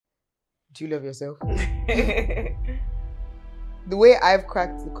Do you love yourself? The way I've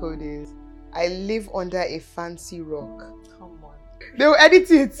cracked the code is I live under a fancy rock. Come on. They'll edit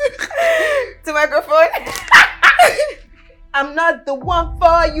it. To microphone. I'm not the one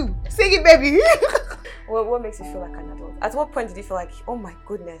for you. Sing it, baby. What makes you feel like an adult? At what point did you feel like, oh my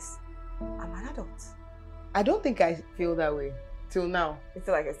goodness, I'm an adult? I don't think I feel that way till now. You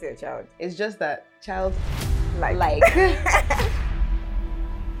feel like you're still a child. It's just that child Like.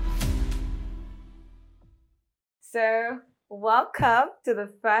 So, welcome to the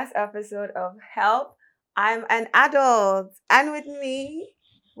first episode of Help, I'm an Adult. And with me,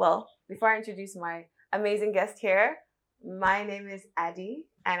 well, before I introduce my amazing guest here, my name is Addy,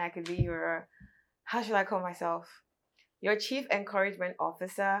 and I could be your, how should I call myself? Your Chief Encouragement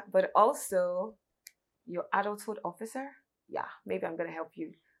Officer, but also your Adulthood Officer. Yeah, maybe I'm going to help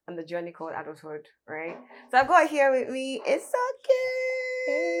you on the journey called adulthood, right? So I've got here with me Isoken.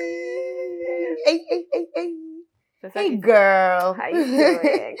 Hey. So Hey, girl. how you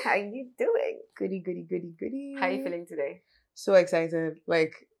doing? How you doing? Goody. How are you feeling today? So excited.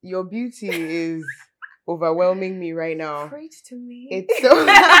 Like, your beauty is overwhelming me right now. Preach to me.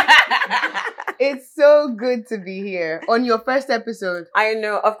 It's so good to be here on your first episode. I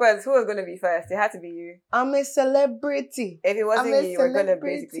know, of course, who was going to be first? It had to be you. I'm a celebrity. If it wasn't you, you were going to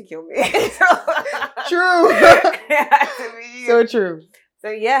basically kill me. True. It had to be you. So true. So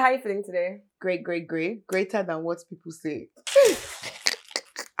yeah, how are you feeling today? Great. Greater than what people say.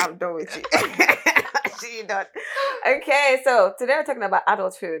 I'm done with you. She done. Okay, so today we're talking about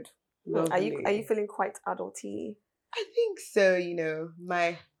adulthood. Are you feeling quite adulty? I think so,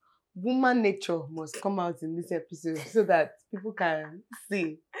 my woman nature must come out in this episode so that people can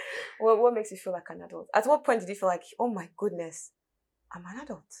see. Well, what makes you feel like an adult? At what point did you feel like, oh my goodness, I'm an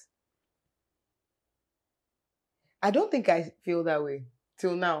adult? I don't think I feel that way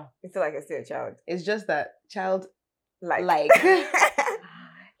till now. You feel like you're still a child. It's just that child Like.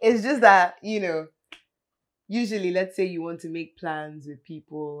 It's just that, usually, let's say you want to make plans with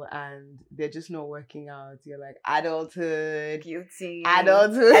people and they're just not working out. You're like, adulthood. Guilty.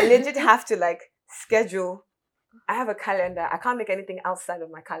 Adulthood. I legit have to schedule. I have a calendar. I can't make anything outside of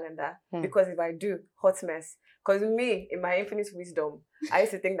my calendar because if I do, hot mess. Because me, in my infinite wisdom, I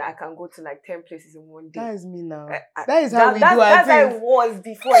used to think that I can go to 10 places in one day. That is me now. That is how we do our That's how things. it was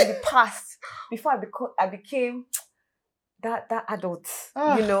before in the past. Before I became that adult.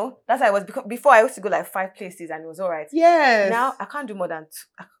 That's how I was. Before I used to go 5 places and it was all right. Yes. Now I can't do more than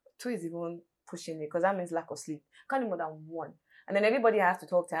 2. 2 is even pushing me because that means lack of sleep. I can't do more than 1. And then everybody I have to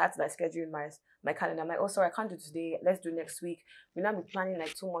talk to, I have to schedule in my calendar. I'm like, oh, sorry, I can't do today. Let's do next week. We now be planning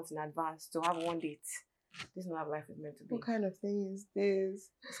 2 months in advance to have one date. This is not how life is meant to be. What kind of thing is this?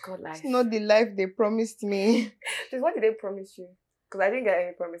 It's called life. It's not the life they promised me. Just what did they promise you? Because I didn't get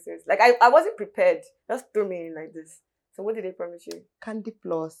any promises. I wasn't prepared. Just threw me in like this. So what did they promise you? Candy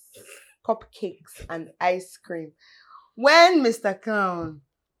floss, cupcakes, and ice cream. When Mr. Clown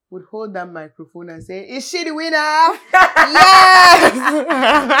would hold that microphone and say, "Is she the winner?" Yes!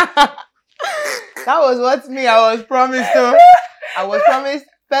 That was what I was promised to. I was promised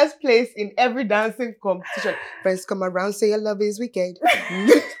first place in every dancing competition. Friends come around, say your love is wicked.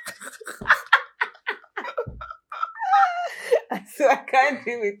 So I can't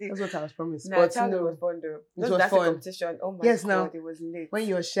deal with you. That's what I was promised. No, But childhood was fun though. It was dancing fun. competition. Oh my Yes, God, now, it was late. when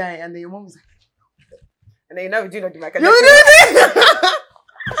you're shy and then your mom was like, And then you're not doing nothing. "You did it!"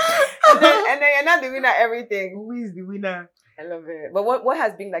 and then you're not the winner at everything. Who is the winner? I love it. But what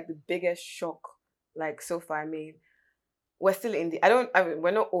has been the biggest shock so far? I mean, we're still in the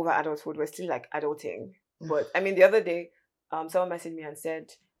we're not over adulthood, we're still adulting. But I mean the other day, someone messaged me and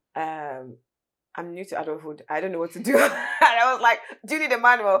said, I'm new to adulthood. I don't know what to do. And I was like, do you need a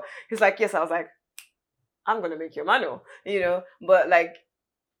manual? He's like, yes. I was like, I'm gonna make you a manual, But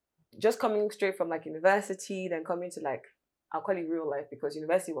just coming straight from university, then coming to I'll call it real life because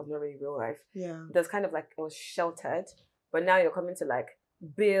university was not really real life. Yeah. There's kind of it was sheltered, but now you're coming to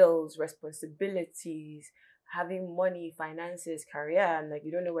bills, responsibilities, having money, finances, career, and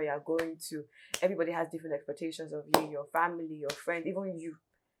you don't know where you're going to. Everybody has different expectations of you, your family, your friend, even you.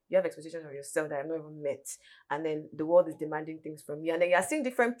 You have expectations of yourself that I've not even met. And then the world is demanding things from you. And then you're seeing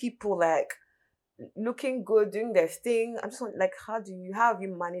different people looking good, doing their thing. I'm just wondering, how have you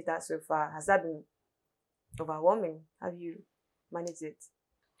managed that so far? Has that been overwhelming? Have you managed it?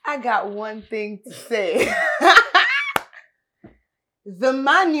 I got one thing to say. The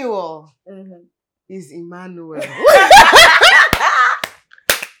manual is Emmanuel.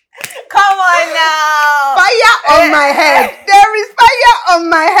 Come on now. Fire on my head. There is fire on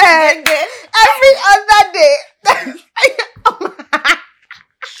my head. Every other day. There is fire on my head.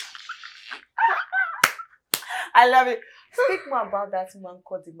 I love it. Speak more about that man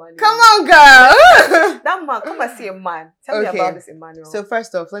called Emmanuel. Come on, girl. That man, come and see a man. Tell me about this Emmanuel. So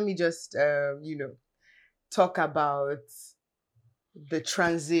first off, let me just, talk about the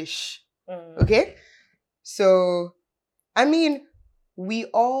transition. Okay? So, I mean, we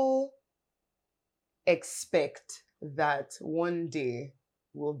all expect that one day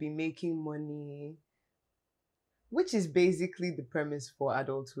we'll be making money, which is basically the premise for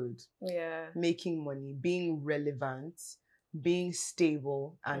adulthood. Yeah. Making money, being relevant, being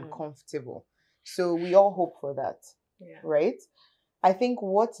stable and comfortable. So we all hope for that. Yeah. Right? I think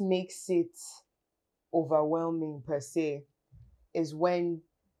what makes it overwhelming per se is when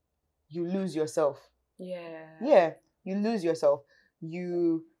you lose yourself. Yeah. Yeah, you lose yourself.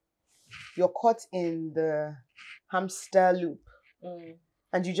 You're caught in the hamster loop.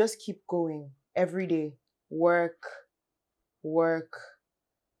 And you just keep going every day. Work. I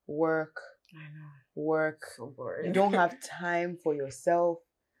know. Work. So boring. You don't have time for yourself,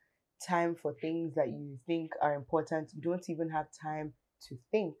 time for things that you think are important. You don't even have time to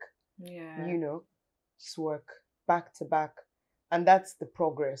think. Yeah. Just work back to back. And that's the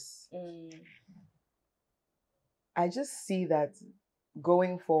progress. I just see that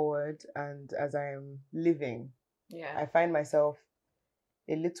going forward and as I am living, I find myself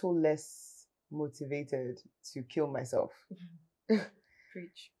a little less motivated to kill myself.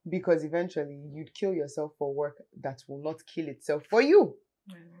 Preach. Because eventually you'd kill yourself for work that will not kill itself for you.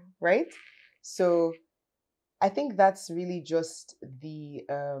 Right? So I think that's really just the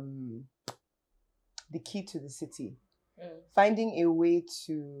key to the city. Finding a way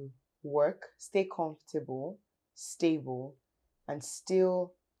to work, stay comfortable, stable, and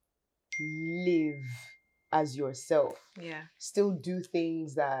still live as yourself. Yeah. Still do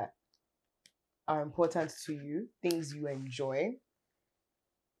things that are important to you, things you enjoy.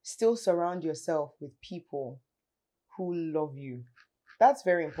 Still surround yourself with people who love you. That's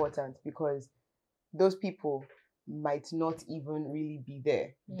very important because those people might not even really be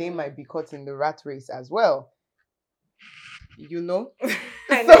there. They might be caught in the rat race as well.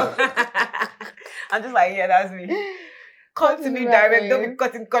 I know. I'm just like, yeah, that's me. Come to me direct, don't be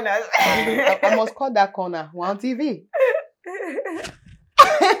cutting corners. I must cut that corner. One TV.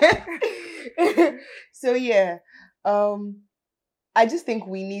 So yeah, I just think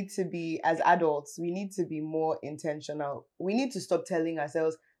we need to be, as adults, we need to be more intentional. We need to stop telling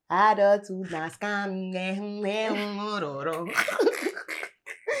ourselves, adulthood.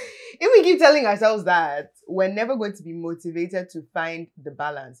 If we keep telling ourselves that, we're never going to be motivated to find the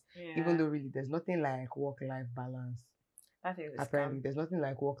balance. Even though really there's nothing like work-life balance. Apparently, there's nothing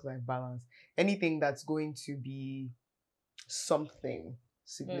like work-life balance. Anything that's going to be something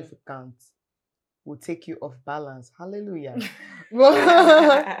significant will take you off balance. Hallelujah.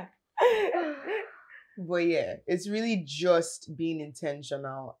 But yeah, it's really just being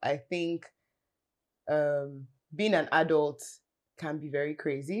intentional. I think being an adult can be very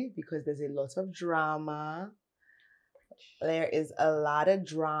crazy because there's a lot of drama. There is a lot of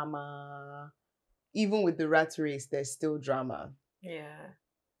drama. Even with the rat race, there's still drama. Yeah.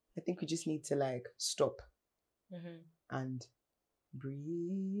 I think we just need to stop and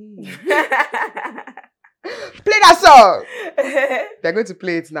breathe. Play that song. They're going to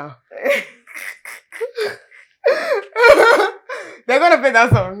play it now. They're going to play that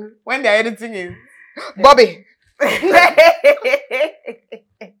song when they're editing it. Bobby.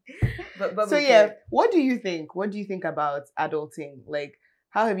 So yeah, what do you think? What do you think about adulting?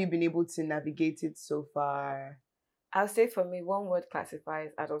 How have you been able to navigate it so far? I'll say for me, one word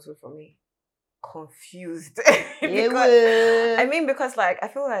classifies adulthood for me. Confused. Because I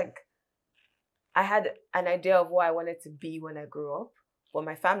feel like I had an idea of what I wanted to be when I grew up, but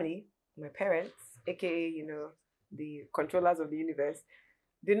my family, my parents, aka the controllers of the universe,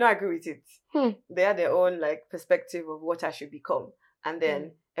 did not agree with it. They had their own perspective of what I should become, and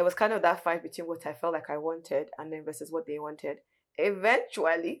then it was kind of that fight between what I felt like I wanted and then versus what they wanted.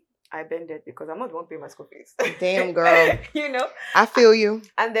 Eventually, I bended because I'm not the one paying my school fees. Damn, girl. I feel you.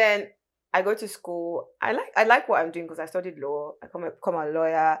 And then I go to school. I like what I'm doing because I studied law. I become a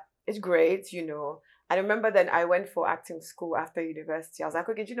lawyer. It's great, I remember then I went for acting school after university. I was like,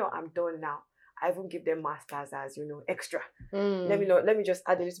 okay, I'm done now. I even give them masters as, extra. Let me just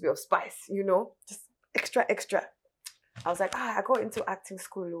add a little bit of spice, just extra. I was like, I got into acting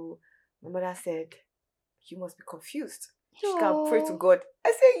school. My mother said, you must be confused. You can pray to God.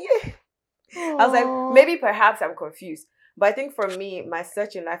 I said, yeah. I was like, maybe perhaps I'm confused. But I think for me, my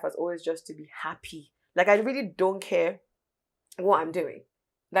search in life was always just to be happy. I really don't care what I'm doing.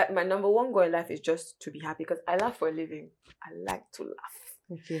 That my number one goal in life is just to be happy because I laugh for a living. I like to laugh.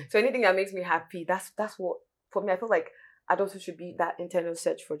 Okay. So anything that makes me happy, that's what for me, I feel like adulthood should be that internal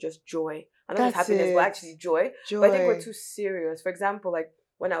search for just joy. I know it's That's happiness, but it. actually joy. Joy. But I think we're too serious. For example, like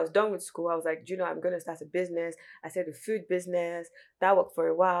when I was done with school, I was like, do you know, I'm going to start a business. I started a food business. That worked for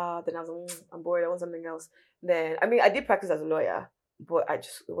a while. Then I was like, I'm bored. I want something else. Then, I mean, I did practice as a lawyer, but it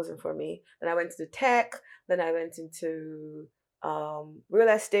wasn't for me. Then I went to tech. Then I went into real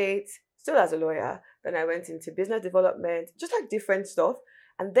estate, still as a lawyer. Then I went into business development, just like different stuff.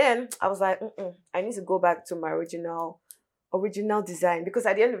 And then I was like, I need to go back to my original design, because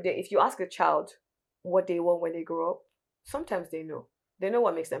at the end of the day, if you ask a child what they want when they grow up, sometimes they know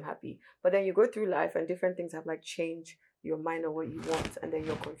what makes them happy, but then you go through life and different things have like changed your mind on what you want, and then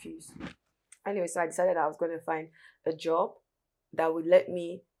you're confused. Anyway, so I decided I was going to find a job that would let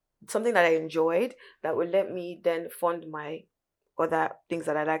me, something that I enjoyed, that would let me then fund my other things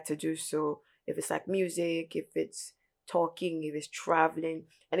that I like to do. So if it's like music, if it's talking, if it's traveling,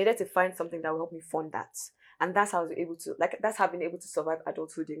 I needed to find something that will help me fund that. And that's how I was able to, that's how I've been able to survive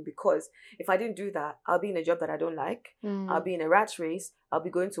adulthooding, because if I didn't do that, I'll be in a job that I don't like. I'll be in a rat race. I'll be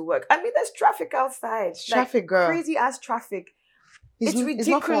going to work. I mean, there's traffic outside. It's traffic, girl. Crazy ass traffic. It's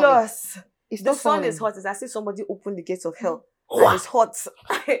ridiculous. It's The not sun funny. is hot. It's as if somebody opened the gates of hell. And it's hot.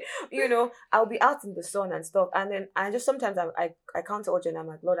 I'll be out in the sun and stuff. And then I just sometimes I count all and I'm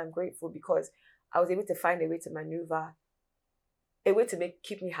like, Lord, I'm grateful because I was able to find a way to maneuver, a way to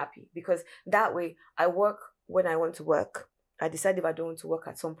keep me happy. Because that way I work when I want to work. I decide if I don't want to work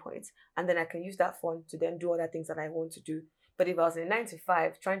at some point. And then I can use that fund to then do other things that I want to do. But if I was in 9 to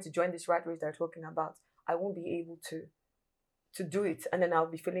 5 trying to join this rat race they're talking about, I won't be able to do it. And then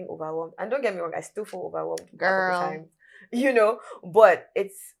I'll be feeling overwhelmed. And don't get me wrong, I still feel overwhelmed Girl. half of the time. But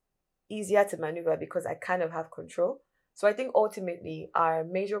it's easier to maneuver because I kind of have control. So I think ultimately our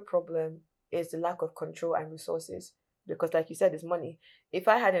major problem is the lack of control and resources. Because like you said, it's money. If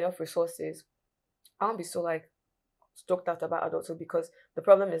I had enough resources, I won't be so stoked out about adulthood, because the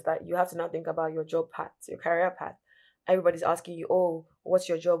problem is that you have to now think about your job path, your career path. Everybody's asking you, oh, what's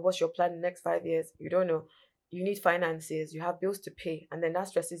your job? What's your plan in the next 5 years? You don't know. You need finances. You have bills to pay. And then that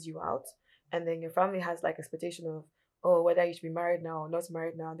stresses you out. And then your family has expectation of, oh, whether you should be married now or not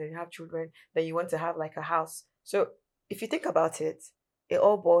married now. Then you have children. Then you want to have a house. So if you think about it, it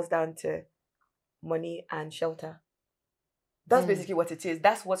all boils down to money and shelter. That's basically what it is.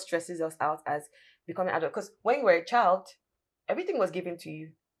 That's what stresses us out as becoming adult. Because when you were a child, everything was given to you.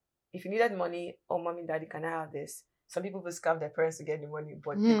 If you needed money, oh, mommy and daddy, can I have this? Some people will scam their parents to get the money,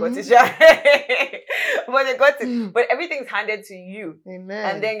 but they got it. But they got it. But everything's handed to you.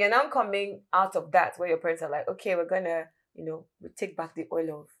 Amen. And then you're now coming out of that where your parents are like, okay, we're going to, we take back the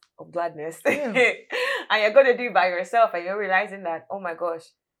oil of gladness. Yeah. And you're going to do it by yourself. And you're realizing that, oh my gosh,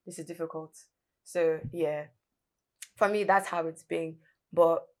 this is difficult. So, yeah. For me, that's how it's been.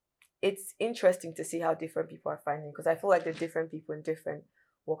 But it's interesting to see how different people are finding, because I feel like they're different people in different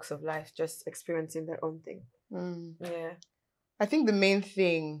walks of life, just experiencing their own thing. Yeah. I think the main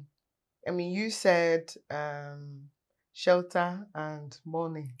thing, you said shelter and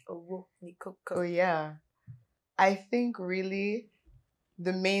money. Oh, yeah. I think really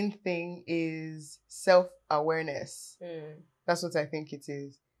the main thing is self-awareness. That's what I think it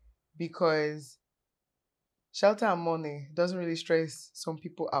is. Because shelter and money doesn't really stress some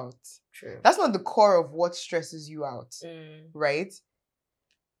people out. True. That's not the core of what stresses you out, right?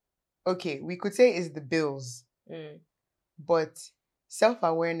 Okay, we could say it's the bills, but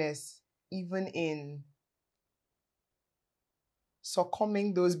self-awareness, even in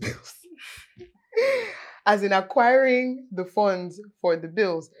succumbing those bills, as in acquiring the funds for the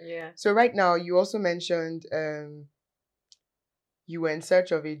bills. Yeah. So right now, you also mentioned you were in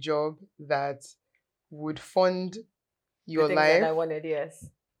search of a job that would fund your the life, that I wanted, yes,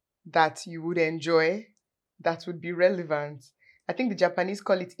 that you would enjoy, that would be relevant. I think the Japanese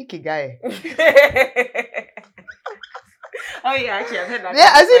call it ikigai. Oh yeah, actually I've heard that.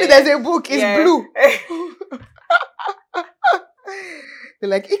 Yeah, I see there's a book. It's blue. They're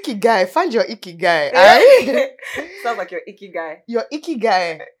like, ikigai, find your ikigai. Sounds like your ikigai. Your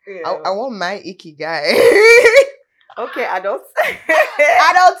ikigai. Yeah. I want my ikigai. Okay, adults.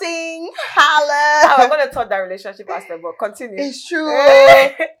 Adulting. Holla. I'm going to talk that relationship aspect, but continue. It's true.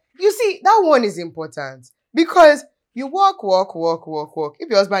 You see, that one is important. Because you walk. If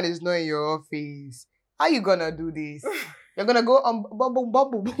your husband is not in your office, how you going to do this? You're going to go on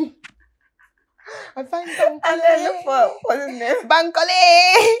bubble. I find Bankole. And then look for, what's his name?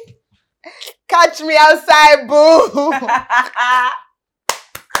 Bankole. Catch me outside, boo.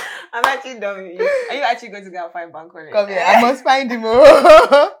 I'm actually done with you. Are you actually going to go and find Bankole? Come here. I must find him.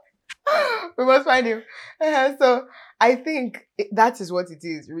 We must find him. So I think that is what it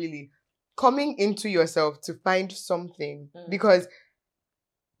is, really. coming into yourself to find something. Because,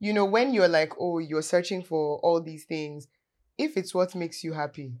 when you're like, oh, you're searching for all these things, if it's what makes you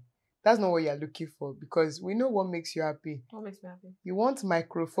happy, that's not what you're looking for, because we know what makes you happy. What makes me happy? You want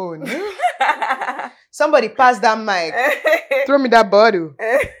microphone. Somebody pass that mic. Throw me that bottle.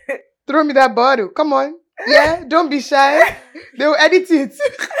 Throw me that bottle. Come on. Yeah, don't be shy. They'll edit it.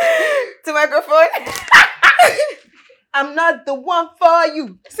 To microphone. I'm not the one for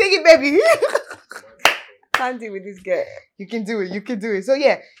you. Sing it, baby. Can't deal with this girl. You can do it. You can do it. So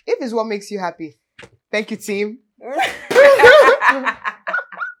yeah, if it's what makes you happy. Thank you, team.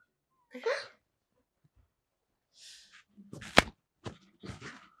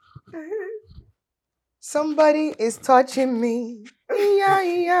 Somebody is touching me.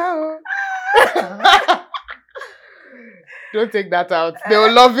 Yeah. Don't take that out.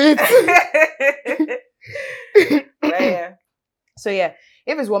 They'll love it. Yeah. So yeah,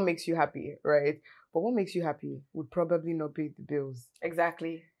 if it's what makes you happy, right? But what makes you happy would probably not pay the bills.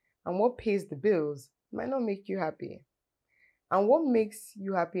 Exactly. And what pays the bills might not make you happy. And what makes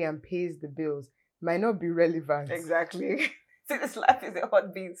you happy and pays the bills might not be relevant. Exactly. See, this life is a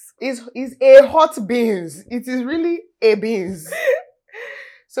hot beans. It's a hot beans. It is really a beans.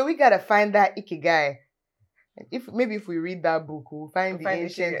 So we gotta find that ikigai. If we read that book, we'll find the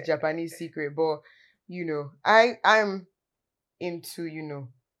ancient Japanese secret. But I'm into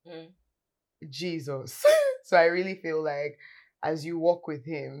Jesus. So I really feel like as you walk with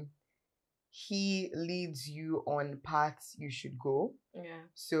him, he leads you on paths you should go. Yeah.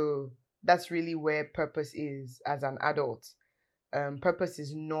 So that's really where purpose is as an adult. Purpose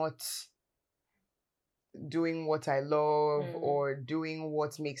is not doing what I love or doing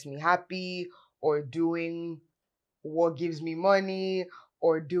what makes me happy or doing what gives me money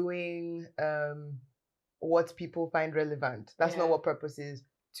or doing what people find relevant. That's not what purpose is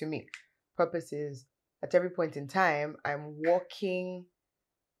to me. Purpose is at every point in time, I'm walking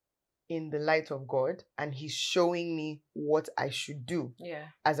in the light of God and he's showing me what I should do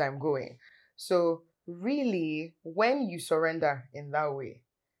as I'm going. So really, when you surrender in that way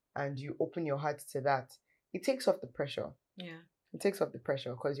and you open your heart to that, it takes off the pressure. Yeah. It takes off the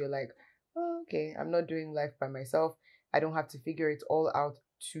pressure because you're like, oh, okay, I'm not doing life by myself. I don't have to figure it all out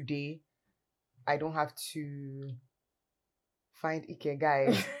today. I don't have to find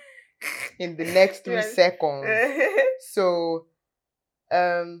ikigai in the next 3 seconds. So,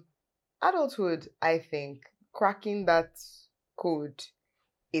 adulthood, I think, cracking that code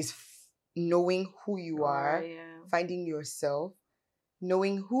is knowing who you are, finding yourself,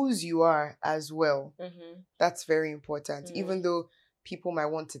 knowing whose you are as well. That's very important. Even though people might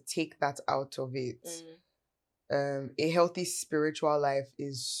want to take that out of it. A healthy spiritual life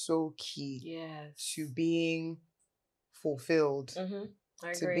is so key to being fulfilled,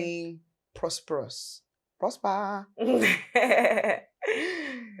 to being prosperous. Prosper. I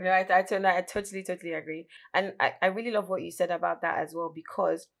totally agree. And I really love what you said about that as well,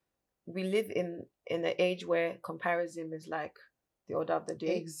 because we live in an age where comparison is like the order of the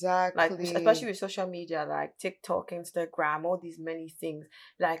day. Exactly. Like, especially with social media, like TikTok, Instagram, all these many things.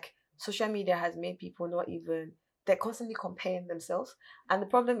 Like, social media has made people they're constantly comparing themselves. And the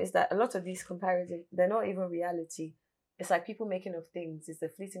problem is that a lot of these comparisons, they're not even reality. It's like people making of things. It's the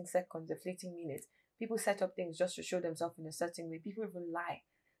fleeting seconds, the fleeting minutes. People set up things just to show themselves in a certain way. People even lie.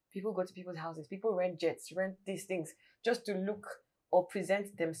 People go to people's houses. People rent jets, rent these things just to look or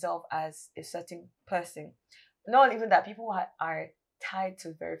present themselves as a certain person. Not even that, people are tied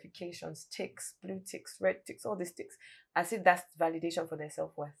to verifications, ticks, blue ticks, red ticks, all these ticks, as if that's validation for their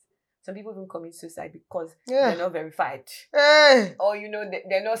self-worth. Some people even commit suicide because they're not verified. Or,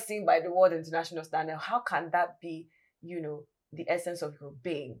 they're not seen by the world international standard. How can that be, the essence of your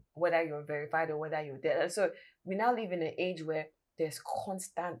being, whether you're verified or whether you're dead? And so we now live in an age where there's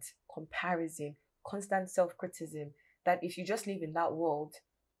constant comparison, constant self-criticism, that if you just live in that world,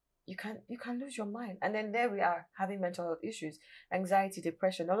 you can lose your mind. And then there we are having mental health issues, anxiety,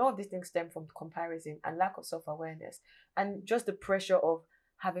 depression. A lot of these things stem from comparison and lack of self-awareness, and just the pressure of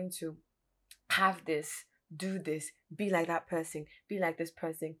having to have this, do this, be like that person, be like this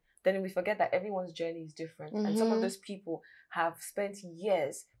person. Then we forget that everyone's journey is different. And some of those people have spent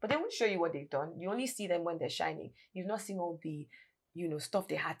years, but they won't show you what they've done. You only see them when they're shining. You've not seen all the stuff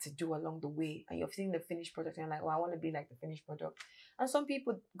they had to do along the way, and you've seen the finished product and you're like, I want to be like the finished product. And some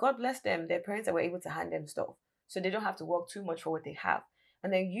people, God bless them, their parents were able to hand them stuff, so they don't have to work too much for what they have.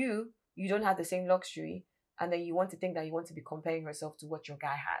 And then you don't have the same luxury, and then you want to think that you want to be comparing yourself to what your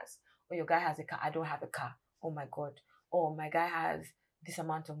guy has. Or your guy has a car, I don't have a car. Oh my God. Or my guy has this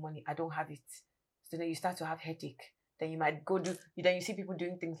amount of money, I don't have it. So then you start to have headache. then you might go do. Then you see people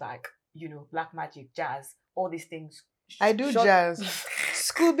doing things like black magic, jazz, all these things. I do jazz.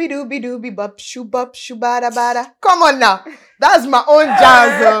 Scooby Dooby Dooby Bop Shoo Bada Bada. Come on now. That's my own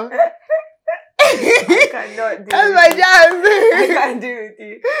jazz. I cannot do That's it my with you. jazz. I can't do it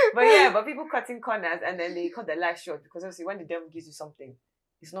with you. But people cutting corners and then they cut their life short because obviously when the devil gives you something,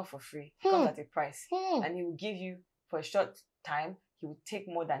 it's not for free. It comes at a price. And he will give you for a short time, he will take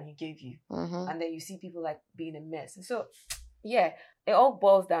more than he gave you. And then you see people like being a mess. And so, yeah, it all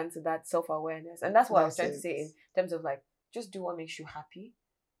boils down to that self-awareness. And that's what I was trying to say in terms of like, just do what makes you happy.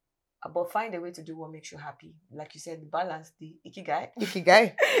 But find a way to do what makes you happy. Like you said, the balance, the ikigai.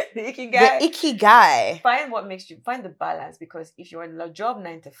 Ikigai. The ikigai. The ikigai. Find the balance, because if you're in a job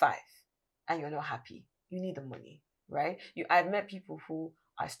 9 to 5 and you're not happy, you need the money, right? I've met people who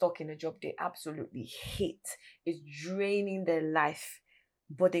are stuck in a job they absolutely hate. It's draining their life,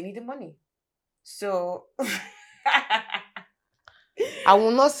 but they need the money. So I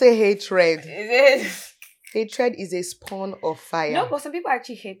will not say hatred. Is it? Hatred is a spawn of fire. No, but some people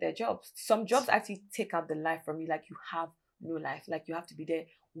actually hate their jobs. Some jobs actually take out the life from you. Like you have no life. Like you have to be there,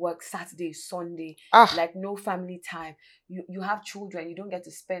 work Saturday, Sunday, like no family time. You have children. You don't get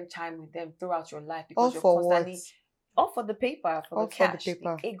to spend time with them throughout your life because you're constantly all for the paper, for the cash,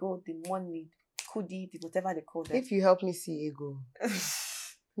 the ego, the money, kudi, whatever they call them. If you help me see ego,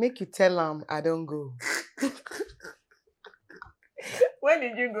 make you tell them I don't go. When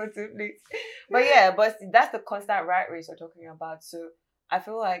did you go to, please? But yeah, that's the constant rat race we're talking about. So I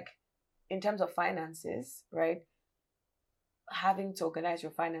feel like in terms of finances, right? Having to organize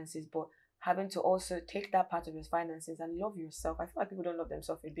your finances, but having to also take that part of your finances and love yourself. I feel like people don't love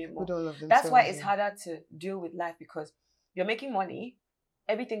themselves a bit more. People don't love themselves. That's why it's harder to deal with life, because you're making money,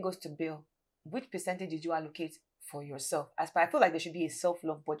 everything goes to bill. Which percentage did you allocate for yourself? I feel like there should be a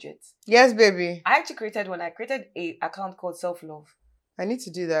self-love budget. Yes, baby. I actually created one. I created an account called self-love. I need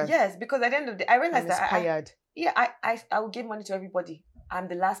to do that. Yes, because at the end of the day, I realized that I would give money to everybody. I'm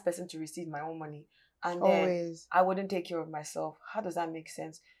the last person to receive my own money. And then I wouldn't take care of myself. How does that make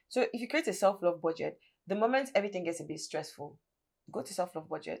sense? So if you create a self-love budget, the moment everything gets a bit stressful, go to self-love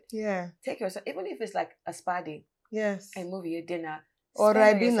budget. Yeah. Take yourself, even if it's like a spa day. Yes. A movie, a dinner. Or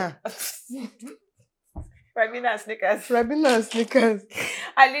Ribena. Ribena and Snickers. Ribena and Snickers.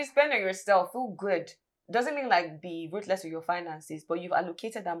 At least spend on yourself. Feel good. Doesn't mean like be ruthless with your finances, but you've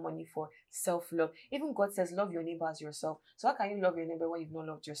allocated that money for self-love. Even God says, love your neighbor as yourself. So how can you love your neighbor when you've not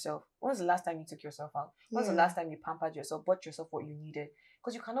loved yourself? When was the last time you took yourself out? When was the last time you pampered yourself, bought yourself what you needed?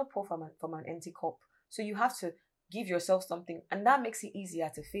 Because you cannot pour from an empty cup. So you have to give yourself something. And that makes it easier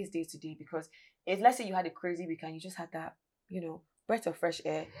to face day to day. Because if, let's say you had a crazy week and you just had that, breath of fresh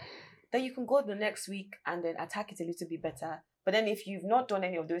air, then you can go the next week and then attack it a little bit better. But then if you've not done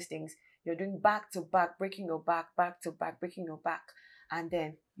any of those things, you're doing back to back, breaking your back, back to back, breaking your back. And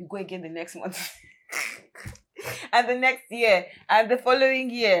then you go again the next month. And the next year. And the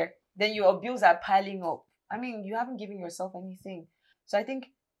following year. Then your bills are piling up. I mean, you haven't given yourself anything. So I think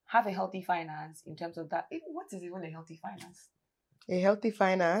have a healthy finance in terms of that. What is even a healthy finance? A healthy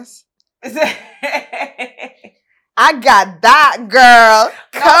finance? I got that, girl.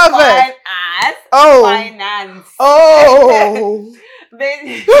 Covered. Finance. Oh.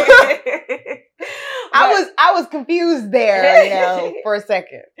 I was confused there, for a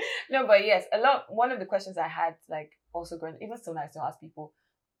second. No, but yes, one of the questions I had, like also growing, even so nice to ask people,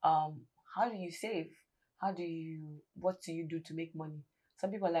 how do you save? What do you do to make money?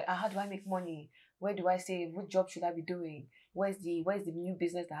 Some people are like, how do I make money? Where do I save? What job should I be doing? Where's the new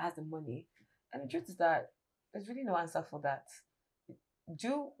business that has the money? And the truth is that there's really no answer for that.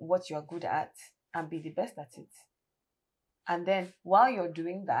 Do what you're good at and be the best at it. And then while you're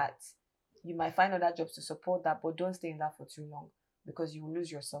doing that, you might find other jobs to support that, but don't stay in that for too long because you will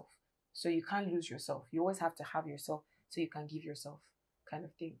lose yourself. So you can't lose yourself. You always have to have yourself so you can give yourself, kind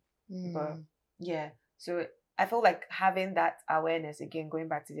of thing. But yeah, so I feel like having that awareness, again, going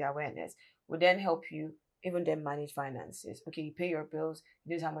back to the awareness, would then help you even then manage finances. Okay, you pay your bills,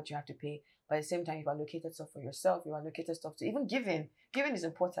 you know how much you have to pay, but at the same time, you've allocated stuff for yourself, you've allocated stuff to even giving. Giving is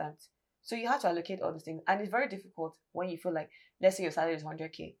important. So you have to allocate all these things. And it's very difficult when you feel like, let's say your salary is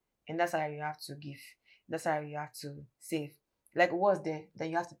 100K, and that's how you have to give. That's how you have to save. Like what's there,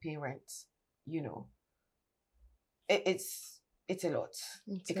 then you have to pay rent. It's a lot.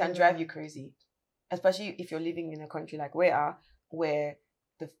 It can drive you crazy. Especially if you're living in a country like we are, where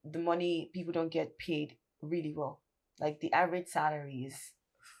the money, people don't get paid really well. Like the average salary is,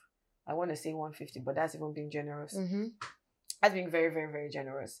 I want to say 150, but that's even being generous. That's being very, very, very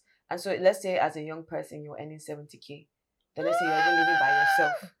generous. And so let's say as a young person, you're earning 70K. Then let's say you're even living by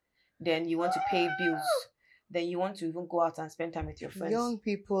yourself. Then you want to pay bills. then you want to even go out and spend time with your friends. Young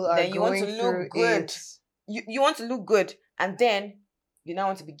people are Then you want to going look through good. it. You want to look good, and then you now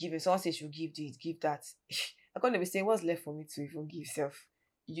want to be giving. Someone says you give this, give that. I'm gonna be saying, what's left for me to even give self?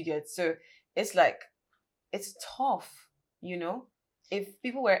 You get, so it's like, it's tough, you know. If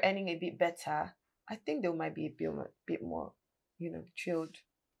people were earning a bit better, I think they might be bit more, chilled.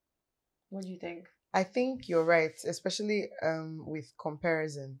 What do you think? I think you're right, especially with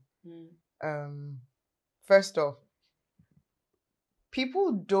comparison. Mm. First off,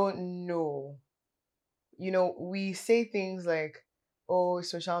 people don't know. We say things like, "Oh,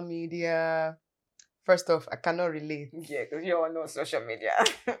 social media." First off, I cannot relate. Yeah, because you all know social media.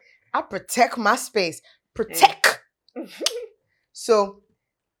 I protect my space. Protect. So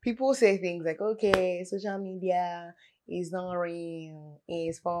people say things like, "Okay, social media is not real.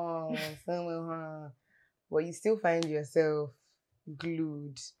 It's false." But you still find yourself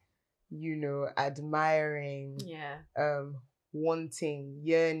glued, admiring, Yeah. wanting,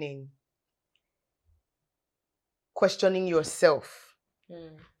 yearning, questioning yourself.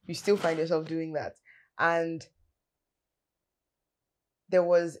 You still find yourself doing that. And there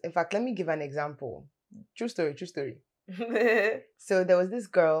was, in fact, let me give an example. True story. So there was this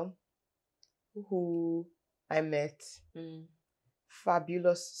girl who I met.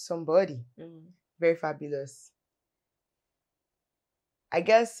 Fabulous somebody. Very fabulous. I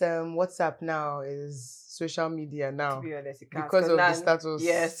guess WhatsApp now is social media now. To be honest, it because of the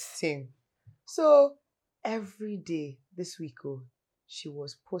status thing. So every day this week, she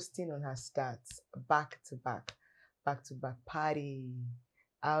was posting on her stats back to back party,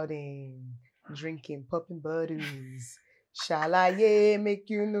 outing, drinking, popping bottles. Shalaye, make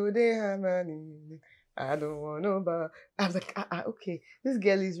you know they have money. I don't want no bar. I was like, okay, this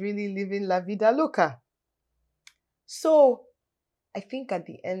girl is really living la vida loca. So I think at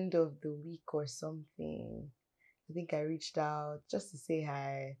the end of the week or something, I think I reached out just to say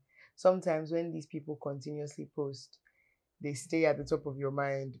hi. Sometimes when these people continuously post, they stay at the top of your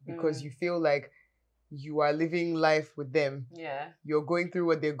mind because you feel like you are living life with them. Yeah. You're going through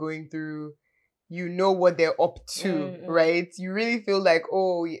what they're going through. You know what they're up to, right? You really feel like,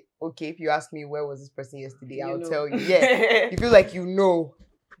 oh, okay, if you ask me where was this person yesterday, I'll tell you. Yeah. You feel like you know.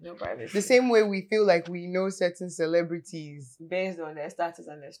 No privacy. The same way we feel like we know certain celebrities based on their status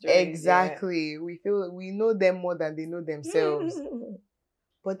and their stories. Exactly. Yeah. We feel we know them more than they know themselves.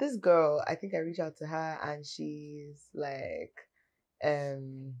 But this girl, I think I reached out to her and she's like,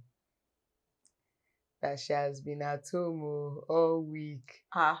 that she has been at home all week,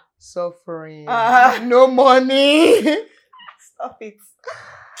 suffering, no money. Stop it.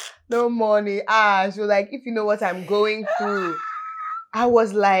 No money. She was like, if you know what I'm going through. I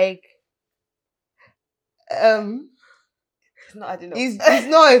was like, it's not adding up. It's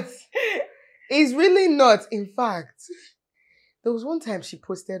not. It's really not. In fact, there was one time she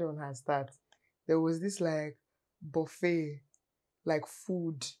posted on her stats. There was this like buffet, like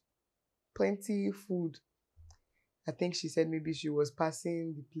food, plenty food. I think she said maybe she was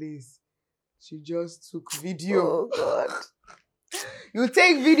passing the place. She just took video. Oh God! You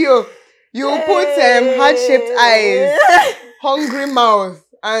take video. You put heart-shaped eyes, hungry mouth,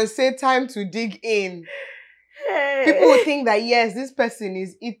 and say time to dig in. People would think that yes, this person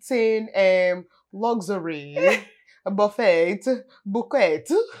is eating luxury, a buffet, bouquet.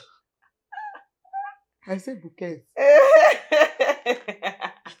 I say bouquet.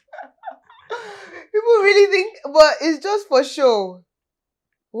 People really think, but it's just for show.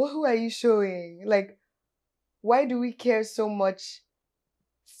 Who are you showing? Like, why do we care so much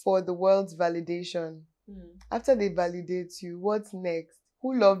for the world's validation? After they validate you, what's next?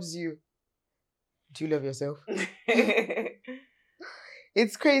 Who loves you? Do you love yourself?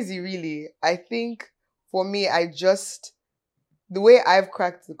 It's crazy, really. I think for me, the way I've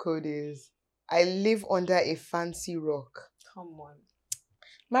cracked the code is I live under a fancy rock. Come on.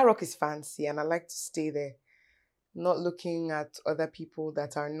 My rock is fancy and I like to stay there, not looking at other people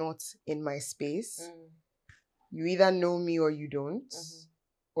that are not in my space. You either know me or you don't,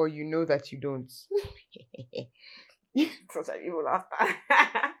 or you know that you don't. Such an evil laughter.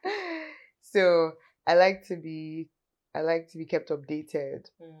 So I like to be kept updated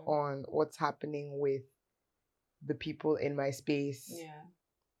on what's happening with the people in my space. Yeah.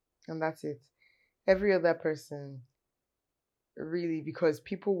 And that's it. Every other person, really, because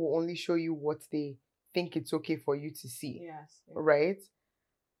people will only show you what they think it's okay for you to see. Yes. Yeah. Right?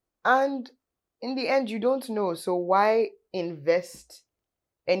 And in the end, you don't know. So why invest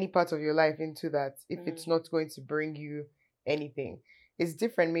any part of your life into that if it's not going to bring you anything? It's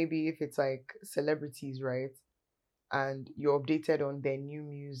different maybe if it's like celebrities, right? And you're updated on their new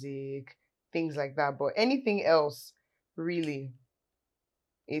music, things like that. But anything else, really,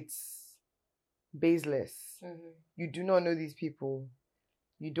 it's baseless. You do not know these people.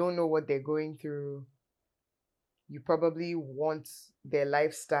 You don't know what they're going through. You probably want their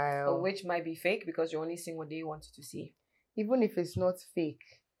lifestyle. Or which might be fake because you're only seeing what they want you to see. Even if it's not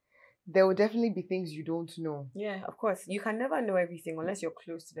fake, there will definitely be things you don't know. Yeah, of course. You can never know everything unless you're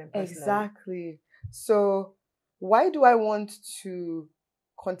close to them personally. Exactly. So why do I want to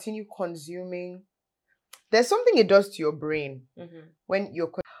continue consuming? There's something it does to your brain when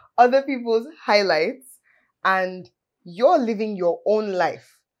you're other people's highlights and you're living your own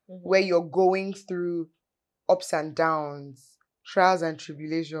life where you're going through ups and downs, trials and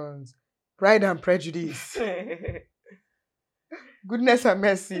tribulations, pride and prejudice, goodness and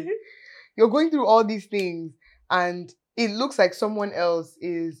mercy. You're going through all these things and it looks like someone else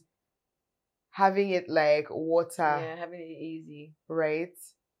is having it like water. Yeah, having it easy. Right?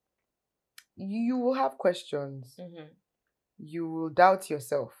 You will have questions. You will doubt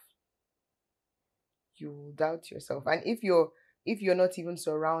yourself. You will doubt yourself. And if you're not even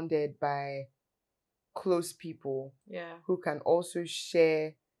surrounded by close people who can also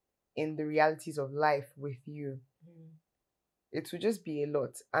share in the realities of life with you, it will just be a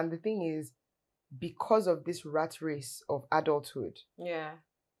lot. And the thing is, because of this rat race of adulthood,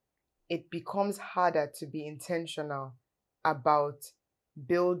 it becomes harder to be intentional about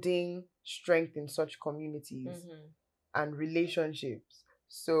building strength in such communities and relationships.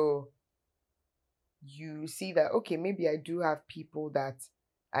 So you see that, okay, maybe I do have people that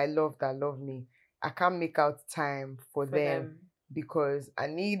I love that love me. I can't make out time for them because I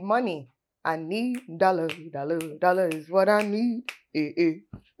need money. I need dollar is what I need.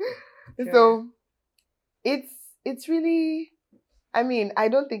 So it's really, I mean, I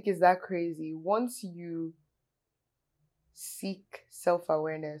don't think it's that crazy. Once you seek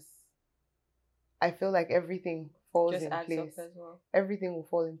self-awareness, I feel like everything falls just in adds place. up as well. Everything will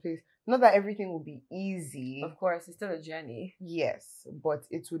fall in place. Not that everything will be easy. Of course, it's still a journey. Yes, but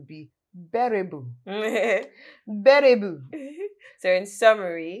it would be bearable. Bearable. So in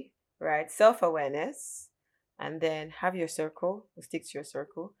summary, right, self-awareness, and then have your circle, stick to your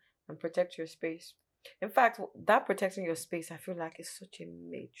circle, and protect your space. In fact, that protecting your space, I feel like is such a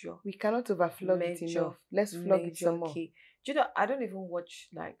major. We cannot overflog it enough. Let's flog it some more. Key. Do you know, I don't even watch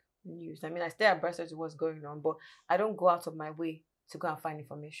like news. I mean, I stay abreast of what's going on, but I don't go out of my way to go and find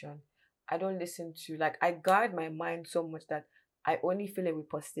information. I don't listen to, like, I guard my mind so much that I only fill it with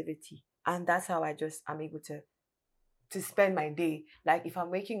positivity. And that's how I'm able to spend my day. Like, if I'm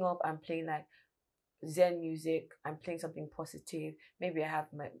waking up, I'm playing like Zen music, I'm playing something positive. Maybe I have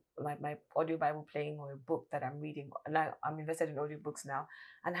my audio Bible playing or a book that I'm reading. And I'm invested in audiobooks now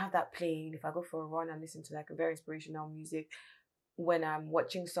and have that playing. If I go for a run and listen to like a very inspirational music, when I'm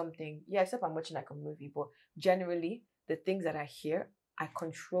watching something, except I'm watching like a movie, but generally the things that I hear, I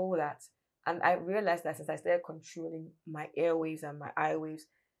control that. And I realized that since I started controlling my airwaves and my eye waves,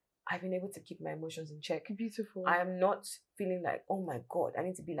 I've been able to keep my emotions in check. Beautiful. I am not feeling like, oh my God, I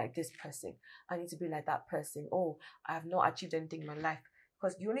need to be like this person. I need to be like that person. Oh, I have not achieved anything in my life.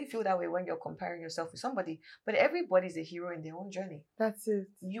 Because you only feel that way when you're comparing yourself with somebody. But everybody's a hero in their own journey. That's it.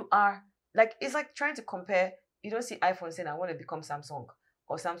 You are, like, it's like trying to compare. You don't see iPhone saying, I want to become Samsung.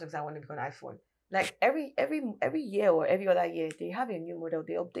 Or Samsung saying, I want to become iPhone. Like, every year or every other year, they have a new model.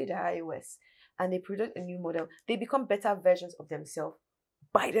 They update their iOS. And they produce a new model. They become better versions of themselves.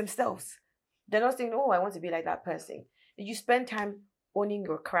 By themselves. They're not saying, oh, I want to be like that person. You spend time owning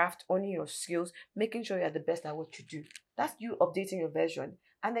your craft, owning your skills, making sure you're the best at what you do. That's you updating your version.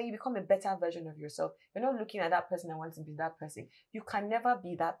 And then you become a better version of yourself. You're not looking at that person and wanting to be that person. You can never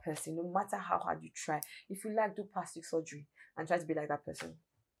be that person, no matter how hard you try. If you like, do plastic surgery and try to be like that person.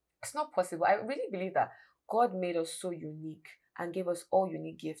 It's not possible. I really believe that God made us so unique and gave us all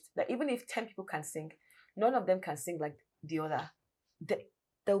unique gifts. That even if 10 people can sing, none of them can sing like the other.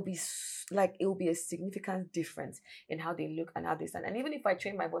 There'll be like, it will be a significant difference in how they look and how they sound. And even if I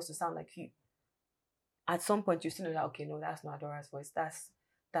train my voice to sound like you, at some point you still know that, okay, no, that's not Adora's voice,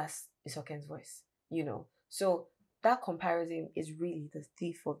 that's Isoken's voice, you know. So that comparison is really the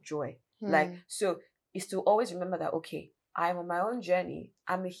thief of joy. Like, so is to always remember that, okay, I'm on my own journey,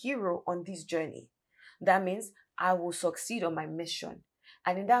 I'm a hero on this journey. That means I will succeed on my mission,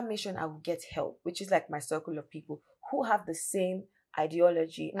 and in that mission I will get help, which is like my circle of people who have the same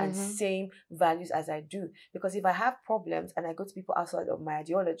ideology and same values as I do. Because if I have problems and I go to people outside of my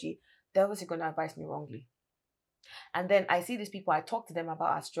ideology, they're obviously going to advise me wrongly. And then I see these people, I talk to them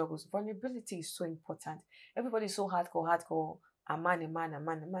about our struggles. Vulnerability is so important. Everybody's so hardcore. A man.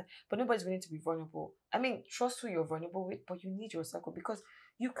 But nobody's willing to be vulnerable. I mean, trust who you're vulnerable with, but you need your circle because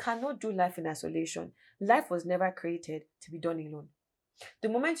You cannot do life in isolation. Life was never created to be done alone. The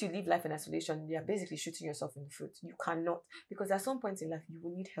moment you live life in isolation, you are basically shooting yourself in the foot. You cannot, because at some point in life, you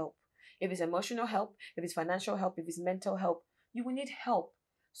will need help. If it's emotional help, if it's financial help, if it's mental help, you will need help.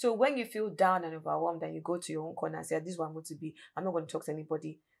 So when you feel down and overwhelmed and you go to your own corner and say, this is what I'm going to be, I'm not going to talk to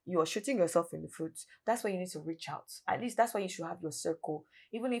anybody, you are shooting yourself in the foot. That's why you need to reach out. At least that's why you should have your circle.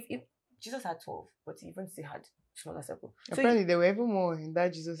 Even if Jesus had 12, but he even still had smaller circle. Apparently, there were even more in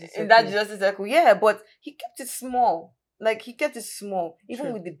that Jesus circle. In that Jesus circle, yeah, but he kept it small. Like, he kept it small. Even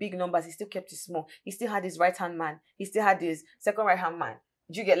True. with the big numbers, he still kept it small. He still had his right-hand man. He still had his second right-hand man.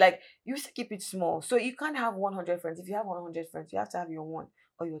 Do you get, like, you used to keep it small. So you can't have 100 friends. If you have 100 friends, you have to have your 1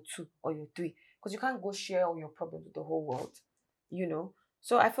 or your 2 or your 3. Because you can't go share all your problems with the whole world, you know?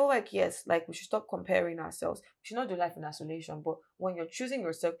 So I feel like, yes, like, we should stop comparing ourselves. We should not do life in isolation. But when you're choosing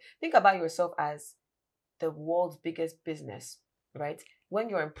yourself, think about yourself as the world's biggest business, right? When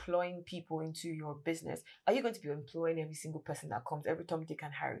you're employing people into your business, are you going to be employing every single person that comes, every Tom, Dick,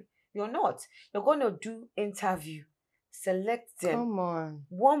 and Harry? You're not. You're going to do interview, select them. Come on.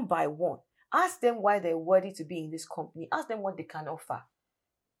 One by one. Ask them why they're worthy to be in this company. Ask them what they can offer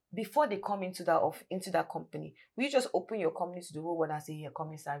before they come into that company. Will you just open your company to the whole world and say, "Here,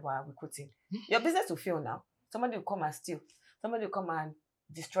 come inside while I'm recruiting"? Your business will fail now. Somebody will come and steal. Somebody will come and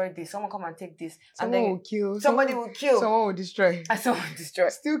destroy this. Someone come and take this. Someone will kill. Somebody will kill. Someone will destroy. And someone will destroy.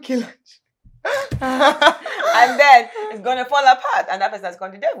 Still kill. And then it's gonna fall apart, and that person's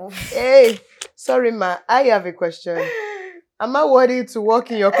called the devil. Hey, sorry, ma. I have a question. Am I worthy to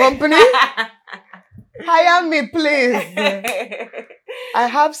work in your company? Hire me, please. I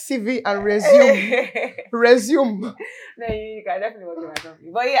have CV and resume. No, you can definitely work in my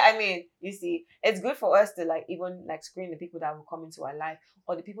company. But yeah, I mean, you see, it's good for us to like even like screen the people that will come into our life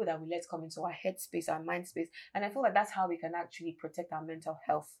or the people that we let come into our head space, our mind space. And I feel like that's how we can actually protect our mental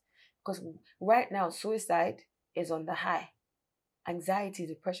health. Because right now, suicide is on the high. Anxiety,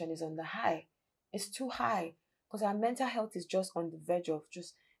 depression is on the high. It's too high. Because our mental health is just on the verge of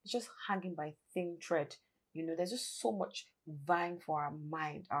it's just hanging by a thin thread. You know, there's just so much vying for our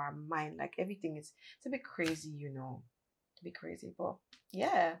mind. Like everything it's a bit crazy, you know. It's a bit crazy. But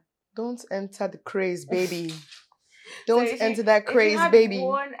yeah. Don't enter the craze, baby. Don't So enter that craze, if you baby.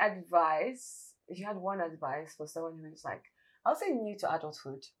 if you had one advice for someone who is like, I'll say new to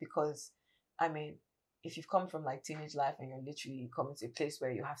adulthood, because I mean, if you've come from like teenage life and you're literally coming to a place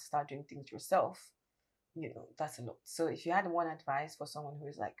where you have to start doing things yourself, you know, that's a lot. So if you had one advice for someone who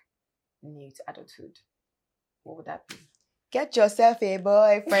is like new to adulthood, what would that be? Get yourself a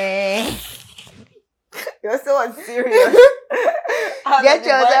boyfriend. You're so unserious. Get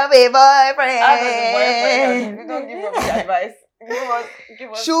yourself a boyfriend. You don't give us advice.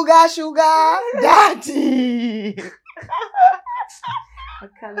 Give us. Sugar, daddy. I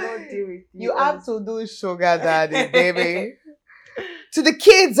cannot deal with you. You have to do sugar daddy, baby. To the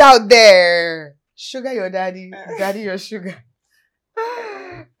kids out there, sugar your daddy, daddy your sugar.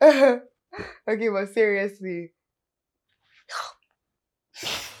 Okay, but seriously.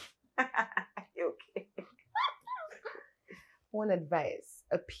 Okay. One advice,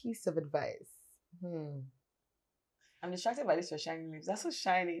 a piece of advice. I'm distracted by this your shining lips. That's so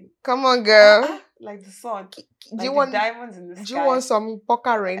shining. Come on, girl. Like the sun. Do you want diamonds in the sky? Do you want some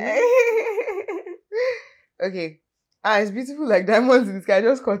poker ring? Okay. It's beautiful like diamonds in the sky.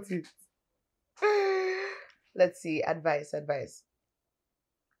 Just cut it. Let's see. Advice.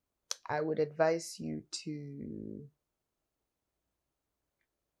 I would advise you to...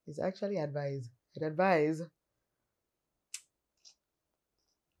 It's actually advise. I'd advise.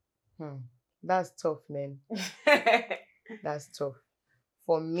 That's tough, man. That's tough.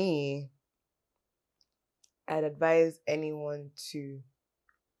 For me, I'd advise anyone to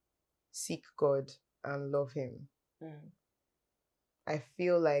seek God and love Him. I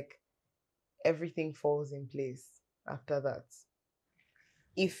feel like everything falls in place after that.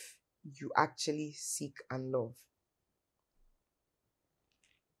 If you actually seek and love.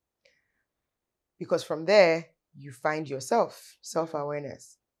 Because from there, you find yourself,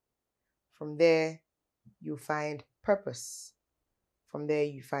 self-awareness. From there, you find purpose. From there,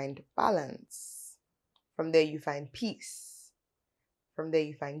 you find balance. From there, you find peace. From there,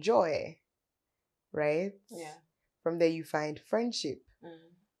 you find joy. Right? Yeah. From there, you find friendship.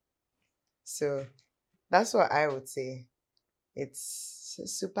 So, that's what I would say. It's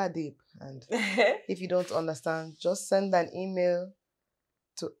super deep. And if you don't understand, just send an email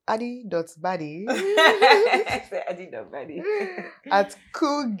to adi.badi at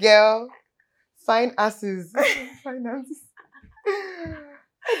coolgirlfinances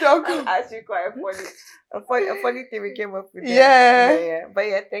Dog. That's actually quite a funny thing we came up with. There. Yeah. Yeah. But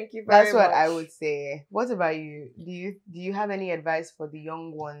yeah, thank you very That's much. what I would say. What about you? Do you have any advice for the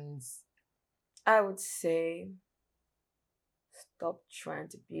young ones? I would say stop trying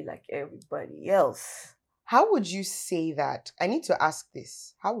to be like everybody else. How would you say that? I need to ask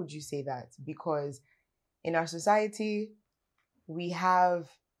this. How would you say that? Because in our society, we have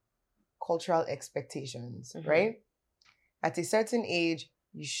cultural expectations, right? At a certain age,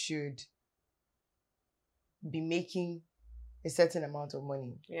 you should be making a certain amount of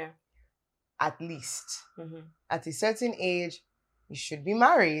money. Yeah. At least. At a certain age, you should be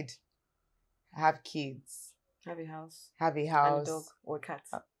married, have kids, have a house, and a dog or cat.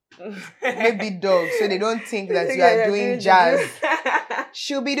 Maybe dog, so they don't think that you are doing jazz.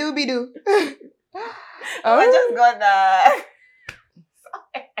 Shooby dooby doo. I just got that.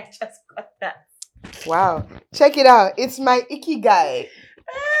 Sorry, I just got that. Wow. Check it out. It's my ikigai.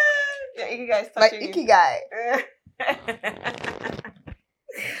 Your ikigai is My touching you. ikigai.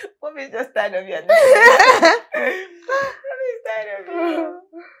 What is just tired of you?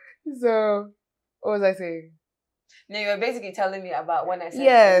 So, what was I saying? No, you were basically telling me about when I said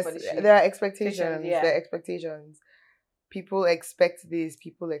yes, everybody should- there are expectations. yeah. There are expectations. People expect this.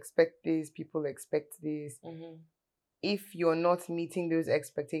 People expect this. People expect this. If you're not meeting those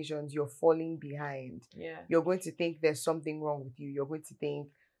expectations, you're falling behind. Yeah. You're going to think there's something wrong with you. You're going to think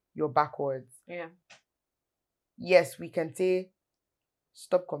you're backwards. Yeah. Yes, we can say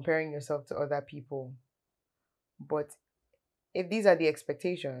stop comparing yourself to other people. But if these are the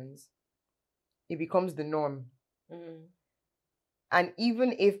expectations, it becomes the norm. And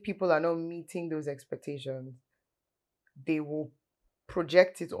even if people are not meeting those expectations, they will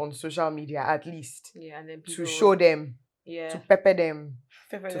project it on social media at least. Yeah, and then to show them, yeah, to pepper them,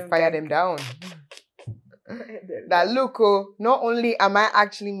 to fire them down. That look, not only am I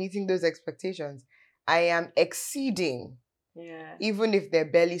actually meeting those expectations, I am exceeding. Yeah. Even if they're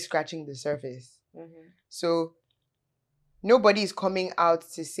barely scratching the surface. So nobody is coming out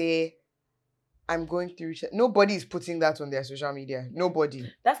to say, I'm going through. Nobody is putting that on their social media. Nobody.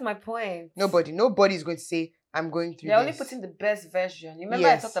 That's my point. Nobody is going to say, I'm going through They're this. only putting the best version. You remember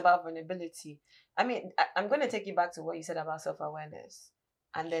I talked about vulnerability. I mean, I'm going to take you back to what you said about self-awareness.